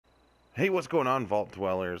Hey, what's going on, Vault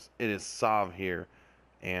Dwellers? It is Sav here,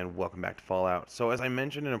 and welcome back to Fallout. So, as I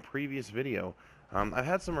mentioned in a previous video, I've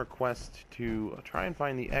had some requests to try and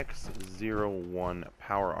find the X-01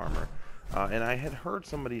 power armor. And I had heard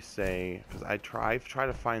somebody say, because I've tried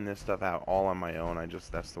to find this stuff out all on my own,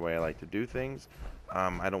 that's the way I like to do things.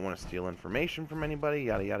 I don't want to steal information from anybody,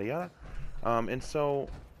 yada, yada, yada. And so,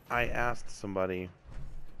 I asked somebody,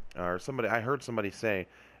 I heard somebody say,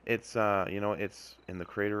 it's in the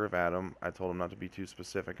crater of Adam. I told them not to be too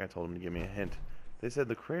specific. I told them to give me a hint. They said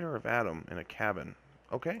the crater of Adam in a cabin.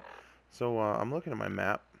 Okay, so I'm looking at my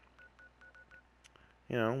map.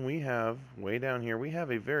 We have, way down here, we have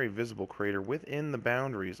a very visible crater within the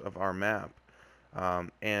boundaries of our map.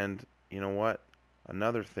 And you know what?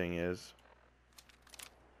 Another thing is,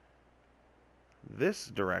 this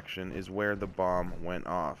direction is where the bomb went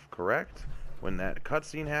off, correct? When that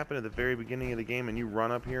cutscene happened at the very beginning of the game and you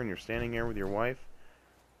run up here and you're standing there with your wife,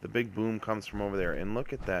 the big boom comes from over there. And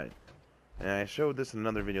look at that. And I showed this in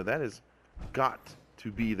another video. That has got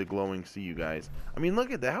to be the glowing sea, you guys. I mean,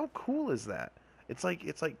 look at that. How cool is that? It's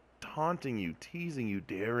like taunting you, teasing you,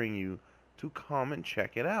 daring you to come and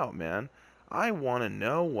check it out, man. I want to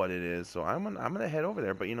know what it is, so I'm gonna head over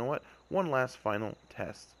there. But you know what? One last final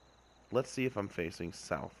test. Let's see if I'm facing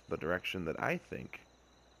south, the direction that I think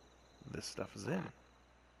this stuff is in.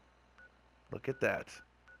 Look at that.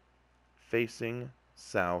 Facing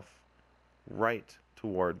south, right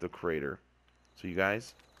toward the crater. So you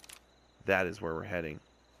guys, that is where we're heading.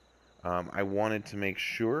 I wanted to make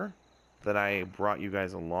sure that I brought you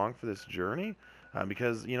guys along for this journey,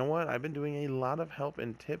 because you know what? I've been doing a lot of help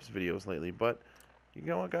and tips videos lately, but you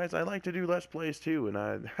know what, guys? I like to do Let's Plays too,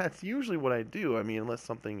 and that's usually what I do. I mean, unless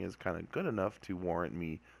something is kind of good enough to warrant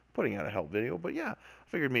me putting out a help video. But yeah, I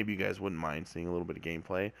figured maybe you guys wouldn't mind seeing a little bit of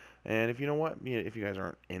gameplay. And if you know what, if you guys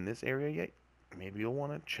aren't in this area yet, maybe you'll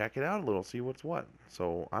want to check it out a little, see what's what.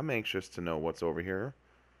 So I'm anxious to know what's over here.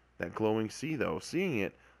 That glowing sea, though, seeing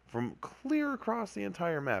it from clear across the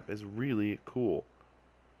entire map is really cool.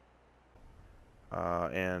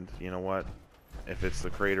 And you know what? If it's the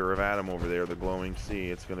crater of Adam over there, the glowing sea,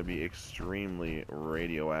 it's going to be extremely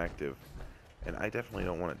radioactive. And I definitely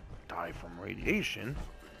don't want to die from radiation.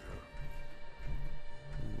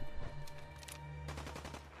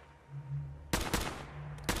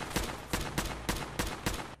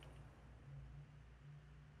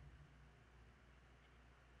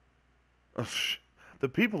 The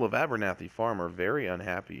people of Abernathy Farm are very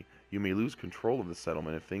unhappy. You may lose control of the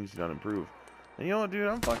settlement if things do not improve. And you know what, dude?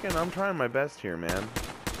 I'm trying my best here, man.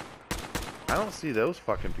 I don't see those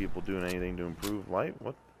fucking people doing anything to improve life.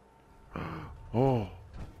 What? Oh.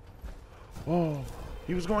 Oh.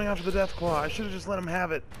 He was going after the Death Claw. I should have just let him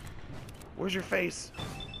have it. Where's your face?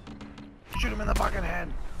 Shoot him in the fucking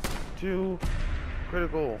head. 2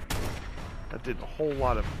 critical. That did a whole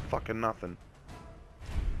lot of fucking nothing.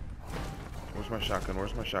 Where's my shotgun?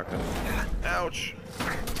 Where's my shotgun? Ouch!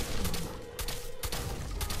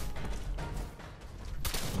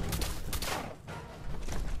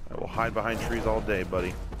 I will hide behind trees all day,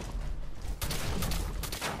 buddy.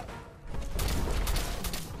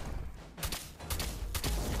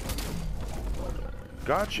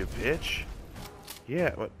 Gotcha, bitch.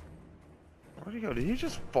 Yeah, what? Where'd he go? Did he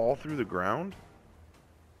just fall through the ground?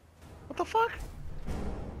 What the fuck?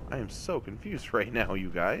 I am so confused right now, you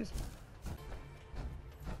guys.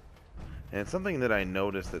 And something that I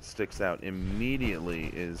noticed that sticks out immediately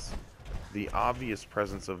is the obvious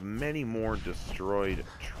presence of many more destroyed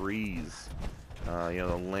trees. The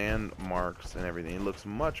landmarks and everything. It looks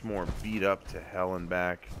much more beat up to hell and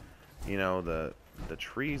back. The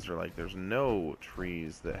trees are like, there's no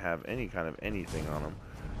trees that have any kind of anything on them.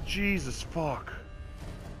 Jesus fuck.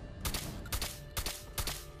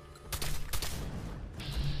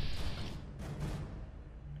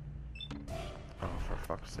 Oh, for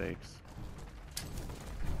fuck's sakes.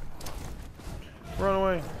 Run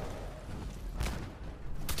away.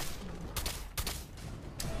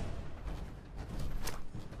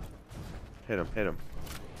 Hit him, hit him.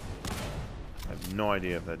 I have no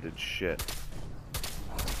idea if that did shit.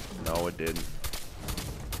 No, it didn't.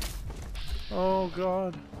 Oh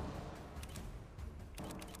god.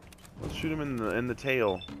 Let's shoot him in the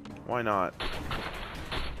tail. Why not?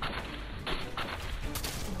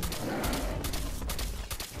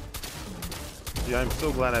 Yeah, I'm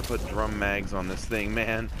so glad I put drum mags on this thing,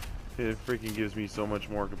 man. It freaking gives me so much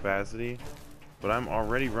more capacity. But I'm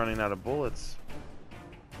already running out of bullets.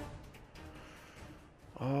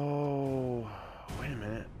 Oh, wait a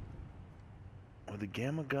minute. Would the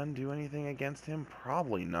gamma gun do anything against him?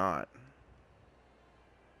 Probably not.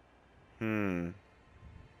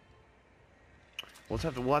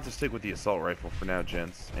 we'll have to stick with the assault rifle for now,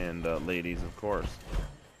 gents and ladies, of course.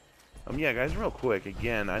 Yeah, guys, real quick,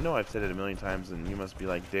 again, I know I've said it a million times, and you must be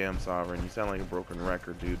like, damn, Sovereign, you sound like a broken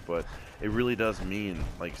record, dude, but it really does mean,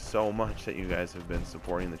 like, so much that you guys have been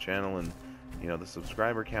supporting the channel, and, you know, the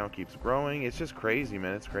subscriber count keeps growing. It's just crazy,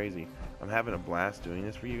 man, it's crazy. I'm having a blast doing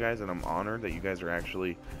this for you guys, and I'm honored that you guys are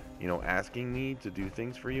actually, you know, asking me to do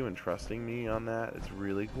things for you and trusting me on that. It's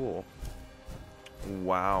really cool.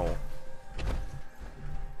 Wow.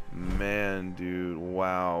 Man, dude,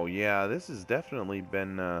 wow. Yeah, this has definitely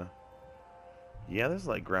been, yeah, this is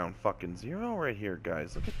like ground fucking zero right here,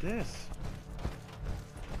 guys. Look at this.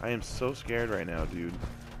 I am so scared right now, dude.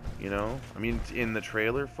 You know? I mean, in the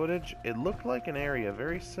trailer footage, it looked like an area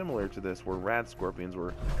very similar to this where rad scorpions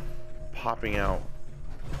were popping out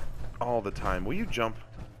all the time. Will you jump?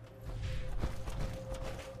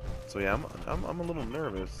 So yeah, I'm a little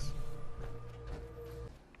nervous.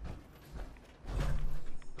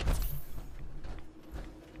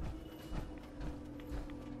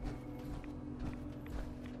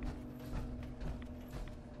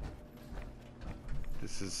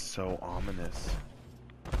 This is so ominous.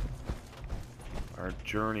 Our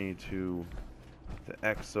journey to the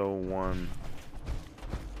X-01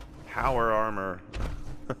 power armor.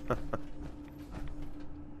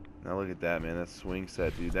 Now look at that, man. That swing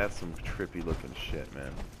set, dude. That's some trippy looking shit,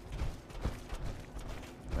 man.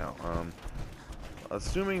 Now,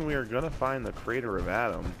 assuming we are gonna find the Crater of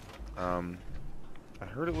Adam, I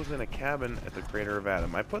heard it was in a cabin at the Crater of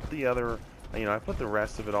Adam. I put the other, you know, I put the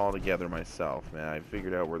rest of it all together myself, man. I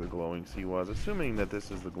figured out where the glowing sea was, assuming that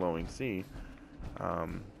this is the glowing sea.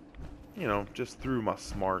 You know, just through my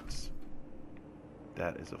smarts.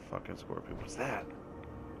 That is a fucking scorpion. What's that?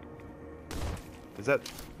 Is that...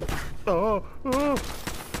 Oh!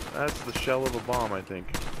 That's the shell of a bomb, I think.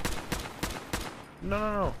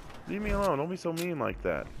 No. Leave me alone. Don't be so mean like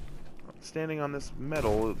that. Standing on this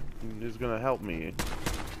metal is gonna help me.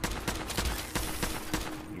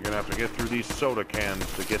 You're gonna have to get through these soda cans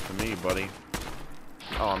to get to me, buddy.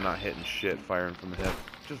 Oh, I'm not hitting shit, firing from the hip.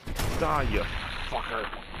 Just die, you fucker.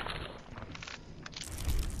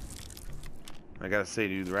 I gotta say,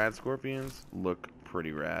 dude, the rad scorpions look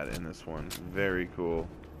pretty rad in this one. Very cool.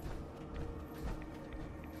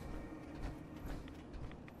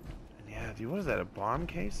 And yeah, dude, what is that, a bomb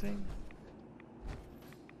casing?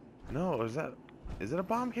 No, is it a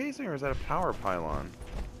bomb casing or is that a power pylon?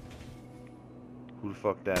 Who the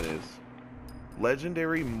fuck that is?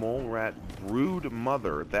 Legendary mole rat brood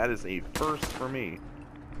mother. That is a first for me.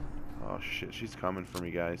 Oh shit, she's coming for me,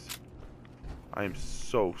 guys. I am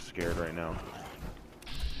so scared right now.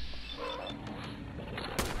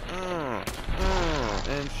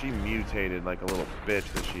 And she mutated like a little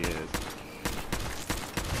bitch that she is.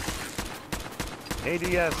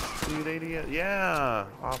 ADS, dude, ADS. Yeah,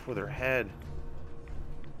 off with her head.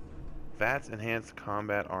 VATS enhanced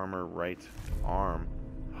combat armor right arm.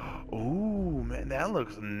 Ooh, man, that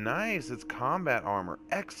looks nice. It's combat armor.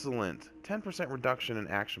 Excellent. 10% reduction in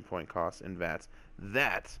action point costs in VATS.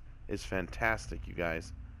 That is fantastic, you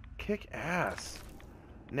guys. Kick ass.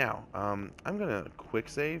 Now, I'm gonna quick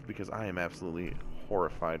save because I am absolutely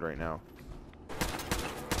horrified right now.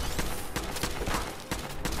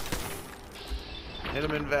 Hit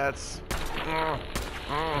him in VATS.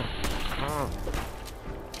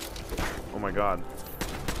 Oh my god.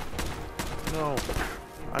 No.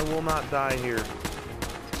 I will not die here.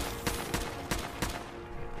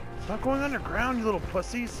 Stop going underground, you little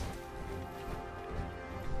pussies.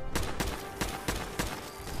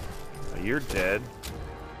 You're dead.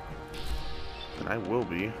 And I will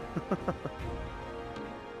be.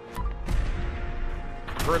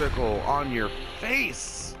 Critical on your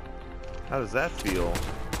face. How does that feel?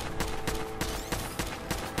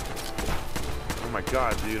 Oh my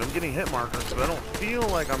god, dude. I'm getting hit markers, but I don't feel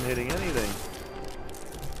like I'm hitting anything.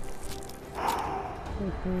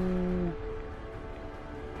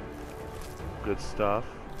 Good stuff.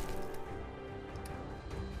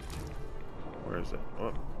 Where is it?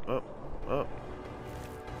 Oh.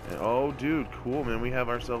 And, oh, dude, cool, man. We have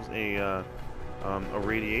ourselves a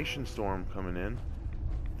radiation storm coming in.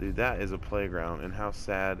 Dude, that is a playground, and how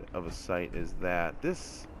sad of a sight is that?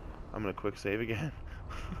 This, I'm gonna quick save again.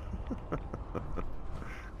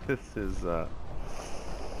 This is,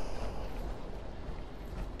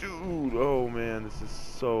 dude, oh man, this is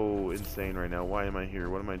so insane right now. Why am I here?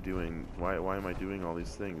 What am I doing? Why am I doing all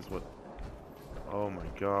these things? What? Oh my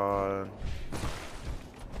god.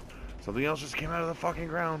 Something else just came out of the fucking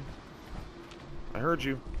ground. I heard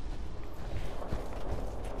you.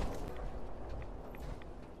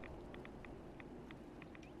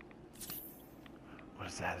 What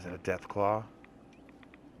is that? Is that a death claw?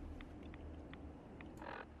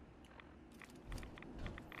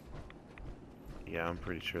 Yeah, I'm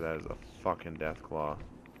pretty sure that is a fucking death claw.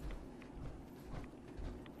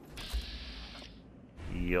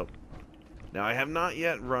 Yep. Now, I have not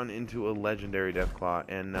yet run into a legendary death claw,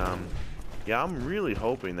 and yeah, I'm really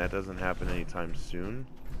hoping that doesn't happen anytime soon,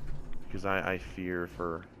 because I fear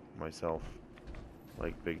for myself,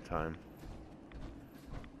 like, big time.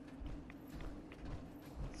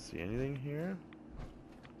 Let's see, anything here?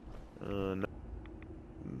 No.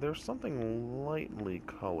 There's something lightly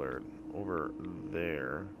colored over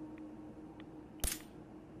there.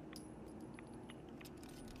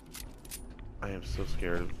 I am so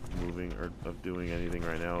scared of moving or of doing anything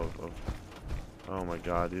right now. Oh my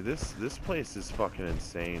god, dude, this place is fucking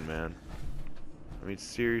insane, man. I mean,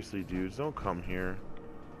 seriously, dudes, don't come here.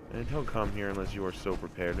 And don't come here unless you are so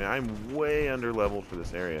prepared. Man, I'm way under leveled for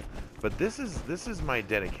this area, but this is my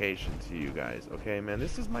dedication to you guys. Okay, man,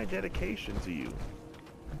 this is my dedication to you.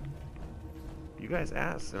 You guys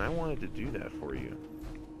asked, and I wanted to do that for you.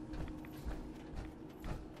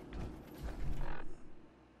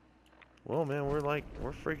 Well, man, we're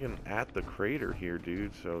freaking at the crater here,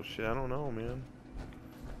 dude. So shit, I don't know, man.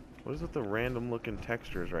 What is with the random looking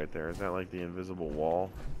textures right there? Is that like the invisible wall?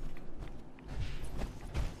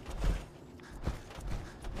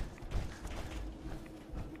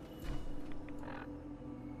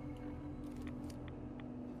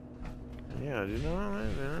 Yeah, dude, no,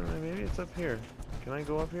 maybe it's up here. Can I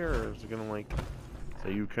go up here, or is it gonna like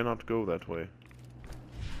say you cannot go that way?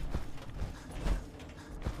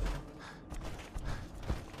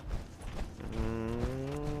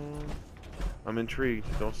 I'm intrigued.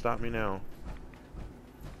 Don't stop me now.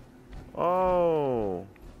 Oh,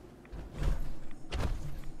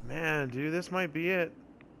 man, dude, this might be it.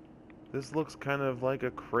 This looks kind of like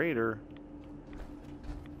a crater.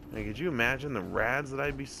 Hey, could you imagine the rads that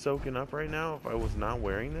I'd be soaking up right now if I was not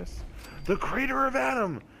wearing this? The Crater of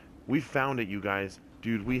Adam! We found it, you guys.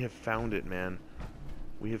 Dude, we have found it, man.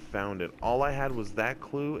 We have found it. All I had was that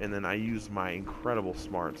clue, and then I used my incredible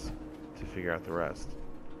smarts to figure out the rest.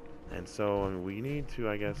 And so, I mean, we need to,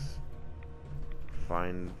 I guess,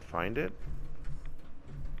 find it.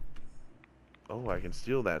 Oh, I can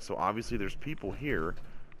steal that. So obviously there's people here,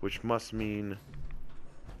 which must mean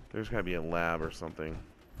there's gotta be a lab or something.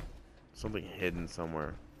 Something hidden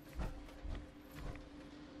somewhere.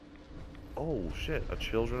 Oh shit, a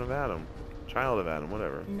children of Adam. Child of Adam,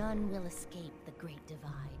 whatever. None will escape the great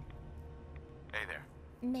divide. Hey there.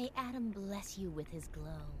 May Adam bless you with his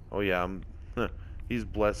glow. Oh yeah, he's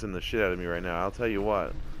blessing the shit out of me right now. I'll tell you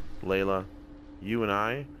what, Layla, you and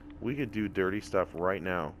I, we could do dirty stuff right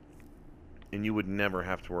now, and you would never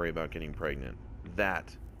have to worry about getting pregnant.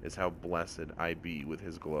 That is how blessed I be with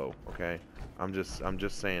his glow, okay? I'm just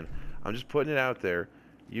saying. I'm just putting it out there.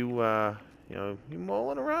 You know, you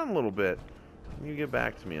mulling around a little bit. You get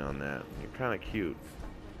back to me on that. You're kind of cute.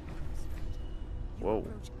 Whoa.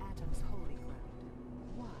 Approach Adam's holy ground.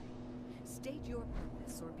 Why? State your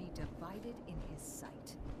purpose or be divided in his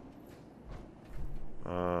sight.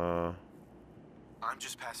 I'm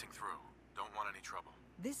just passing through. Don't want any trouble.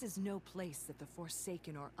 This is no place that the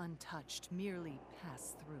Forsaken or Untouched merely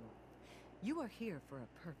pass through. You are here for a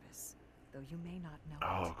purpose, though you may not know it.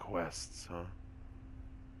 Oh, quests, huh?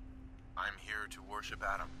 I'm here to worship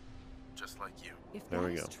Adam, just like you. If There that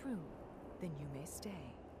we is go. true, then you may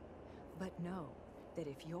stay. But know that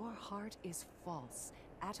if your heart is false,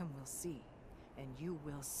 Adam will see, and you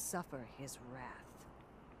will suffer his wrath.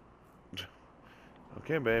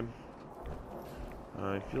 Okay, babe.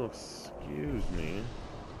 If you'll excuse me.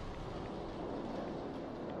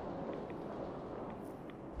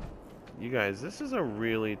 You guys, this is a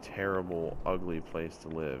really terrible, ugly place to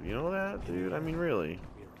live. You know that, dude? I mean, really.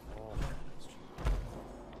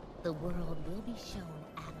 The world will be shown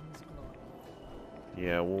Adam's glory.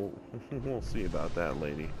 Yeah, we'll see about that,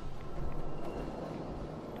 lady.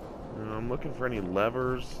 I'm looking for any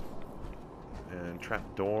levers and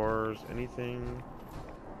trap doors, anything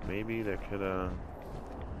maybe that could,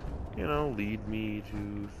 you know, lead me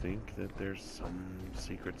to think that there's some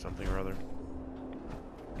secret something or other.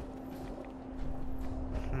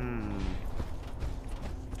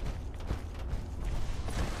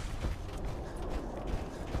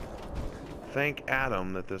 Thank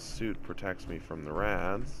Adam that this suit protects me from the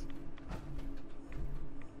rads.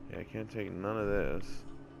 Yeah, I can't take none of this.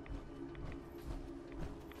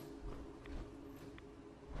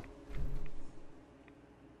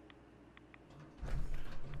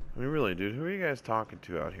 I mean, really, dude, who are you guys talking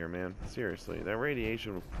to out here, man? Seriously, that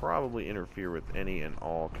radiation would probably interfere with any and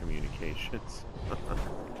all communications.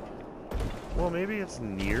 Well, maybe it's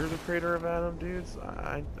near the Crater of Adam, dudes.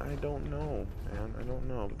 I don't know, man. I don't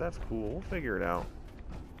know, but that's cool. We'll figure it out.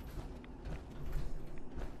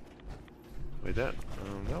 Wait, that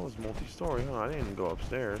was multi-story, huh? I didn't even go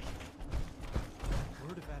upstairs.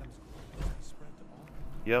 Word of Adam's glory spread to all.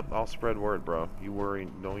 Yep, I'll spread word, bro. You worry,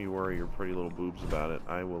 don't you worry your pretty little boobs about it.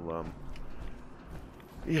 I will,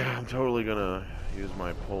 yeah, I'm totally gonna use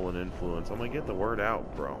my pull and influence. I'm gonna get the word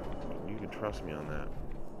out, bro. You can trust me on that.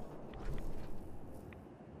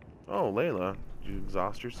 Oh, Layla, did you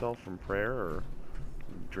exhaust yourself from prayer or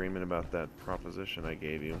dreaming about that proposition I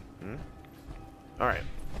gave you? Hmm? Alright.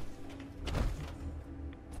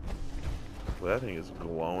 Well, that thing is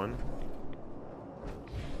glowing.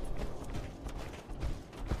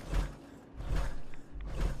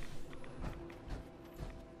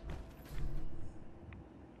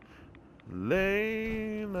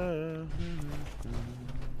 Layla,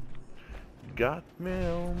 got me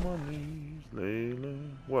on my knees, Layla.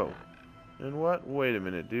 Whoa. And what? Wait a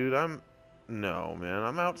minute, dude. No, man.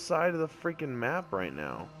 I'm outside of the freaking map right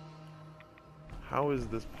now. How is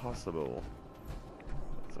this possible?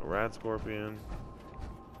 It's a rad scorpion.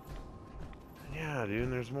 Yeah, dude,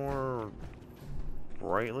 and there's more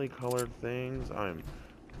brightly colored things. I'm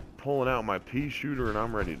pulling out my pea shooter and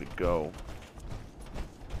I'm ready to go.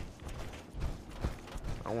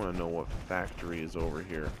 I want to know what factory is over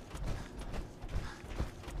here.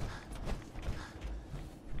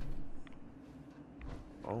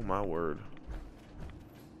 Oh my word.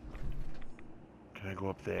 Can I go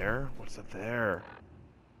up there? What's up there?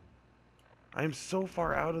 I am so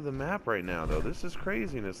far out of the map right now, though. This is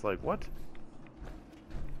craziness. Like, what?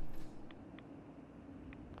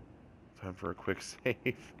 Time for a quick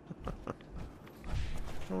save.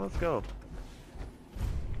 Well, let's go.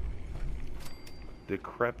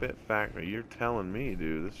 Decrepit factory. You're telling me,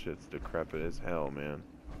 dude. This shit's decrepit as hell, man.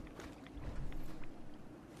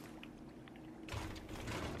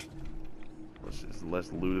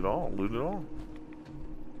 Let's loot it all. Loot it all.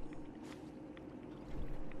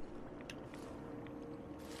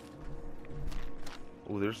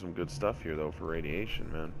 Oh, there's some good stuff here, though, for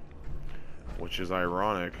radiation, man. Which is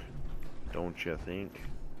ironic, don't you think?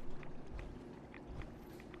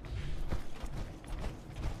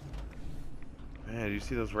 Man, do you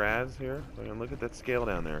see those rads here? Look at that scale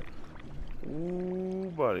down there.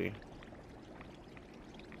 Ooh, buddy.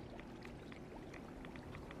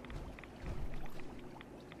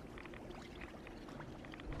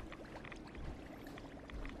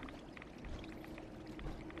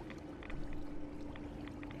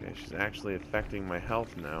 Okay, she's actually affecting my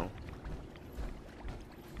health now.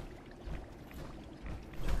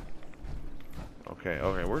 Okay,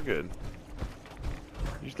 okay, we're good.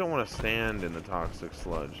 You just don't want to stand in the toxic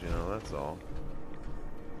sludge, you know, that's all.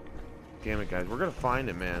 Damn it, guys. We're gonna find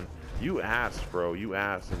it, man. You asked, bro. You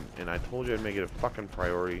asked, and I told you I'd make it a fucking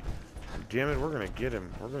priority. Damn it, we're gonna get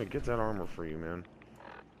him. We're gonna get that armor for you, man.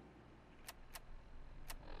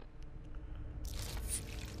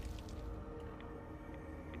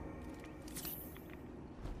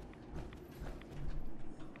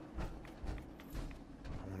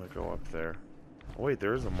 I wanna go up there. Oh, wait,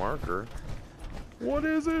 there's a marker. What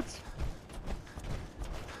is it?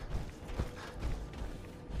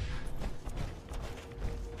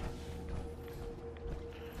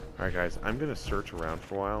 Alright guys, I'm gonna search around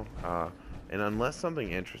for a while, and unless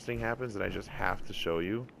something interesting happens that I just have to show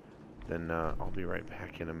you, then I'll be right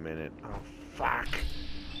back in a minute. Oh, fuck!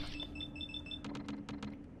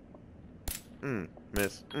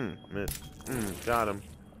 Miss, miss, got him.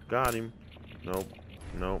 Got him. Nope,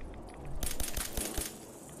 nope.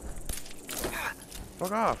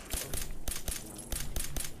 Fuck off!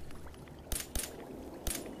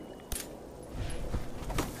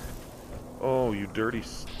 Oh, you dirty,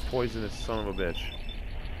 poisonous son of a bitch.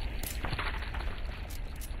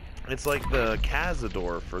 It's like the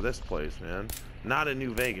Cazador for this place, man. Not in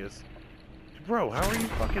New Vegas. Bro, how are you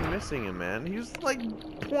fucking missing him, man? He was like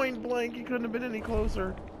point blank. He couldn't have been any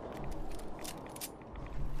closer.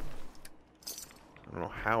 I don't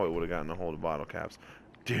know how it would have gotten a hold of bottle caps.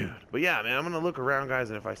 Dude. But yeah, man, I'm going to look around, guys,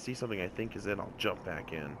 and if I see something I think is it, I'll jump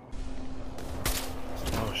back in.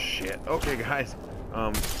 Oh, shit. Okay, guys.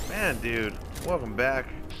 Man, dude, welcome back.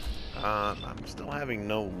 I'm still having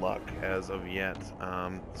no luck as of yet. So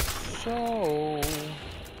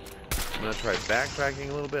I'm gonna try backtracking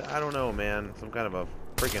a little bit. I don't know, man. Some kind of a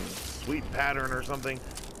freaking sweep pattern or something.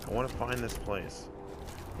 I want to find this place.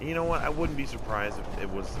 And you know what? I wouldn't be surprised if it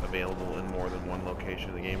was available in more than one location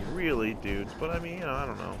of the game. Really, dudes. But I mean, you know, I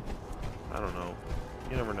don't know. I don't know.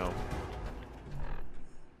 You never know.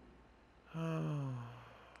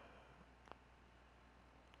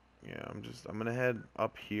 Yeah, I'm gonna head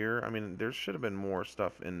up here. I mean, there should have been more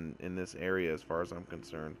stuff in this area as far as I'm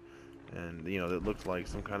concerned. And, you know, that looked like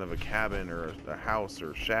some kind of a cabin or a house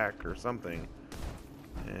or shack or something.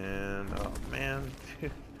 And, oh man,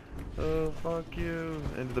 oh, fuck you.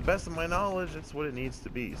 And to the best of my knowledge, it's what it needs to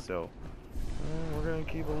be. So, we're gonna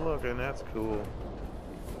keep a look, and that's cool.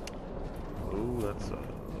 Oh, that's a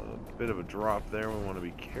bit of a drop there. We want to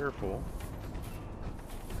be careful.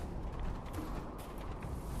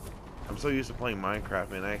 I'm so used to playing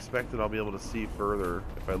Minecraft, man. I expect that I'll be able to see further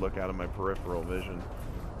if I look out of my peripheral vision.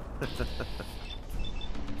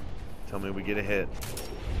 Tell me we get a hit.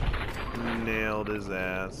 Nailed his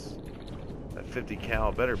ass. That 50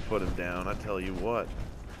 cal better put him down, I tell you what.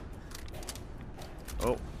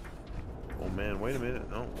 Oh. Oh man, wait a minute.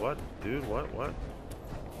 Oh, what? Dude, what?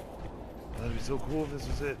 That'd be so cool if this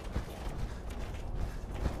was it.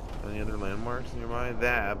 Any other landmarks nearby?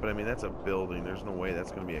 That, but I mean, that's a building. There's no way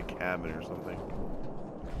that's going to be a cabin or something.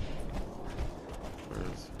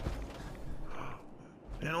 Where's...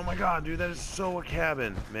 And oh my god, dude, that is so a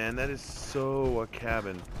cabin. Man, that is so a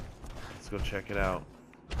cabin. Let's go check it out.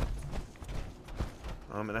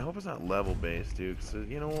 And I hope it's not level based, dude. Cause,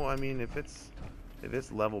 you know, I mean, if it's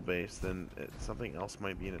level based, then something else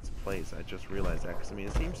might be in its place. I just realized that. Cause I mean,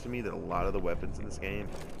 it seems to me that a lot of the weapons in this game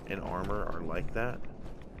and armor are like that.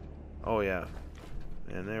 Oh yeah,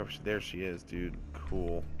 and there she is, dude.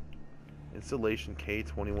 Cool. Installation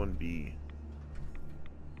K21B.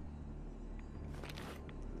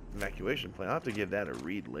 Evacuation plan. I'll have to give that a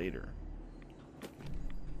read later.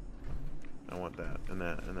 I want that and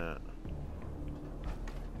that and that.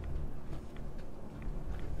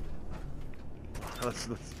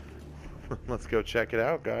 Let's go check it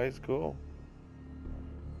out, guys. Cool.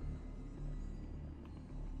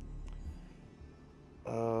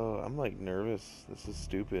 I'm like nervous. This is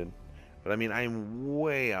stupid. But I mean, I'm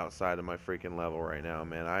way outside of my freaking level right now,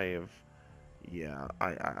 man. I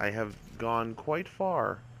have gone quite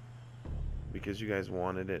far because you guys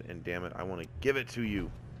wanted it, and damn it, I want to give it to you.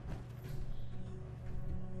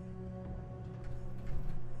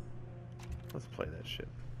 Let's play that shit.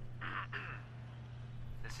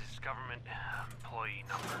 This is government employee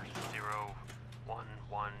number 011.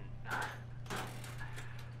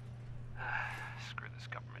 Screw this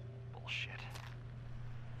government bullshit.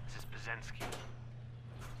 This is Bazensky.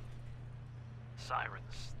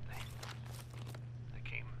 Sirens, they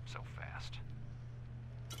came so fast.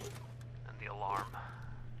 And the alarm.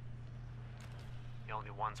 The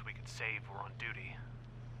only ones we could save were on duty.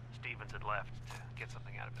 Stevens had left to get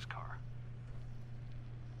something out of his car.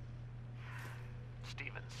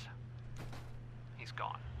 Stevens. He's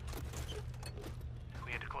gone.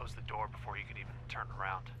 We had to close the door before he could even turn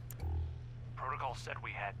around. Protocol said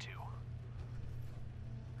we had to.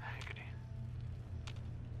 I could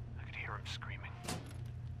hear him screaming.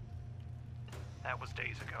 That was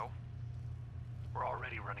days ago. We're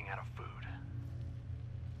already running out of food.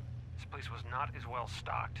 This place was not as well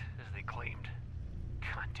stocked as they claimed.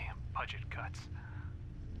 Goddamn budget cuts.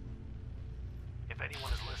 If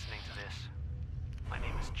anyone is listening to this, my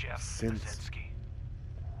name is Jeff Bazensky.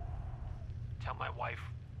 Tell my wife,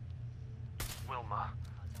 Wilma,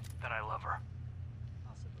 that I love her.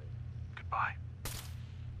 Possibly. Goodbye.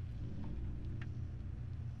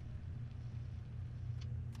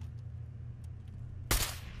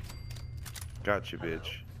 Gotcha,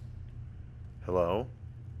 bitch. Hello?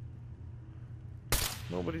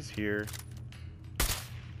 Nobody's here.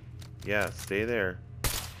 Yeah, stay there.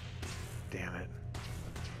 Damn it.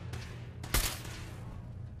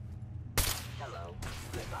 Hello.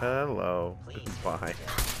 Hello. Please. Goodbye.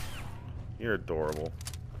 You're adorable.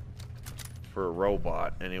 For a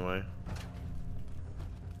robot, anyway.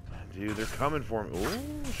 Dude, they're coming for me. Oh,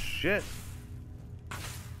 shit.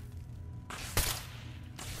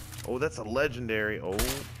 Oh, that's a legendary. Oh.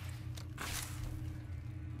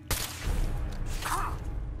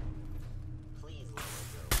 Please let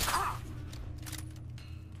me go.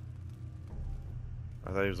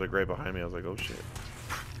 I thought he was like right behind me. I was like, oh shit.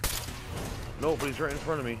 No, but he's right in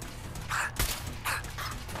front of me.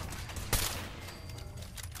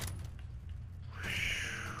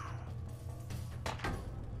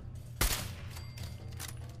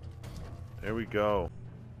 There we go.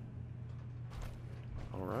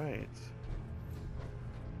 Alright.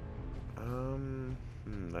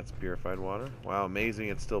 That's purified water. Wow, amazing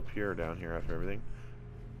it's still pure down here after everything.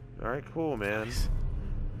 Alright, cool, man. Nice.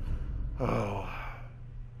 Oh.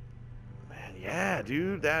 Man, yeah,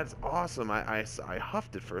 dude, that's awesome. I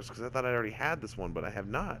huffed at first because I thought I already had this one, but I have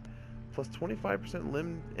not. Plus 25%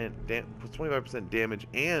 limb and plus 25% damage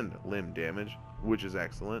and limb damage, which is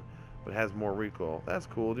excellent, but has more recoil. That's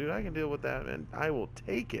cool, dude. I can deal with that, man. I will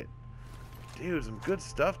take it. Dude, some good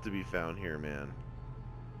stuff to be found here, man.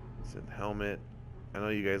 Synth helmet. I know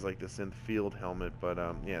you guys like the synth field helmet, but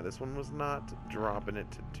yeah, this one was not dropping it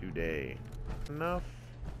today. Enough.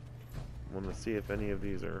 I want to see if any of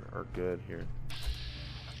these are good here.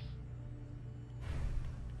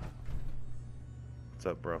 What's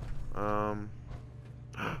up, bro?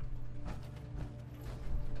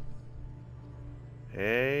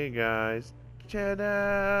 Hey guys.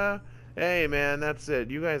 Ta-da! Hey man, that's it.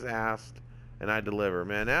 You guys asked and I deliver,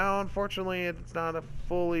 man. Now unfortunately it's not a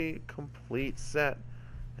fully complete set.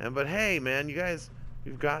 But hey man, you guys,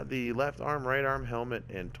 we've got the left arm, right arm, helmet,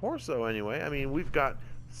 and torso anyway. I mean, we've got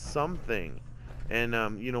something. And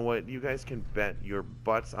you know what? You guys can bet your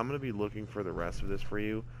butts I'm gonna be looking for the rest of this for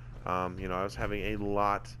you. You know, I was having a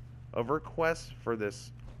lot of requests for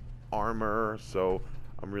this armor, so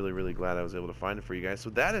I'm really, really glad I was able to find it for you guys.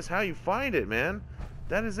 So that is how you find it, man.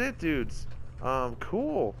 That is it, dudes.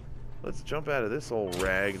 Cool. Let's jump out of this old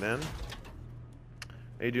rag then.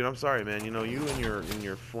 Hey, dude, I'm sorry, man. You know, you and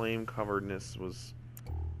your flame coveredness was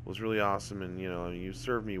really awesome, and you know, I mean, you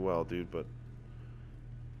served me well, dude. But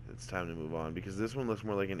it's time to move on because this one looks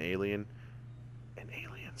more like an alien, and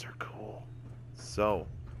aliens are cool. So,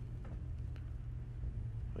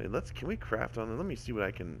 wait, can we craft on it? Let me see what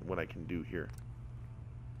I can do here.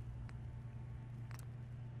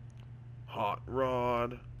 Hot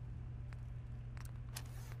rod.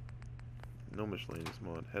 No miscellaneous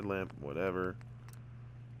mod. Headlamp, whatever.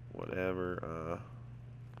 Whatever.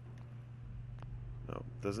 No,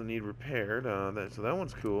 doesn't need repaired. So that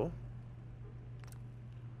one's cool.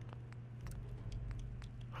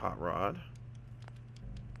 Hot rod.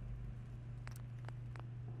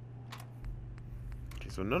 Okay,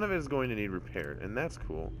 so none of it is going to need repaired, and that's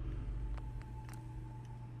cool.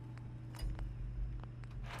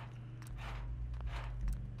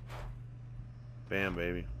 Bam,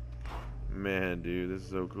 baby. Man, dude, this is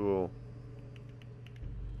so cool.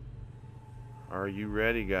 Are you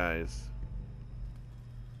ready, guys?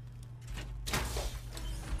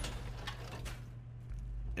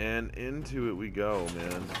 And into it we go,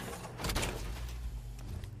 man.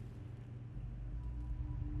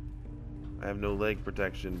 I have no leg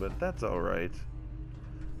protection, but that's alright.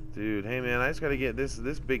 Dude, hey man, I just gotta get this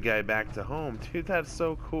big guy back to home. Dude, that's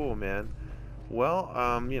so cool, man. Well,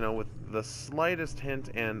 you know, with the slightest hint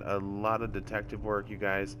and a lot of detective work, you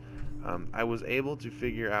guys, I was able to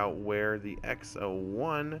figure out where the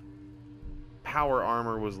X-01 power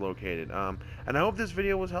armor was located. And I hope this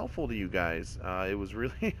video was helpful to you guys. It was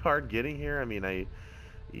really hard getting here. I mean, I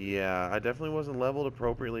definitely wasn't leveled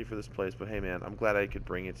appropriately for this place, but hey man, I'm glad I could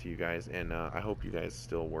bring it to you guys, and I hope you guys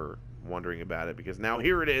still were wondering about it, because now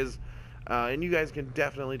here it is. And you guys can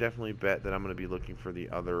definitely bet that I'm going to be looking for the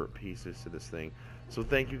other pieces to this thing. So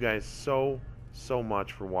thank you guys so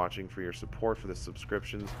much for watching, for your support, for the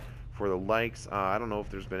subscriptions, for the likes. I don't know if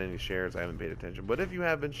there's been any shares. I haven't paid attention. But if you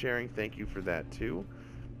have been sharing, thank you for that too.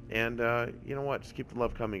 And you know what? Just keep the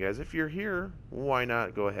love coming, guys. If you're here, why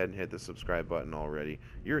not go ahead and hit the subscribe button already?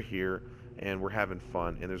 You're here, and we're having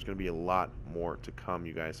fun. And there's going to be a lot more to come,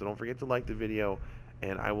 you guys. So don't forget to like the video.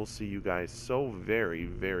 And I will see you guys so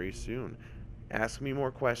very soon. Ask me more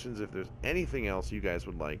questions if there's anything else you guys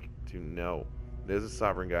would like to know. This is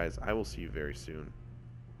Sovereign, guys. I will see you very soon.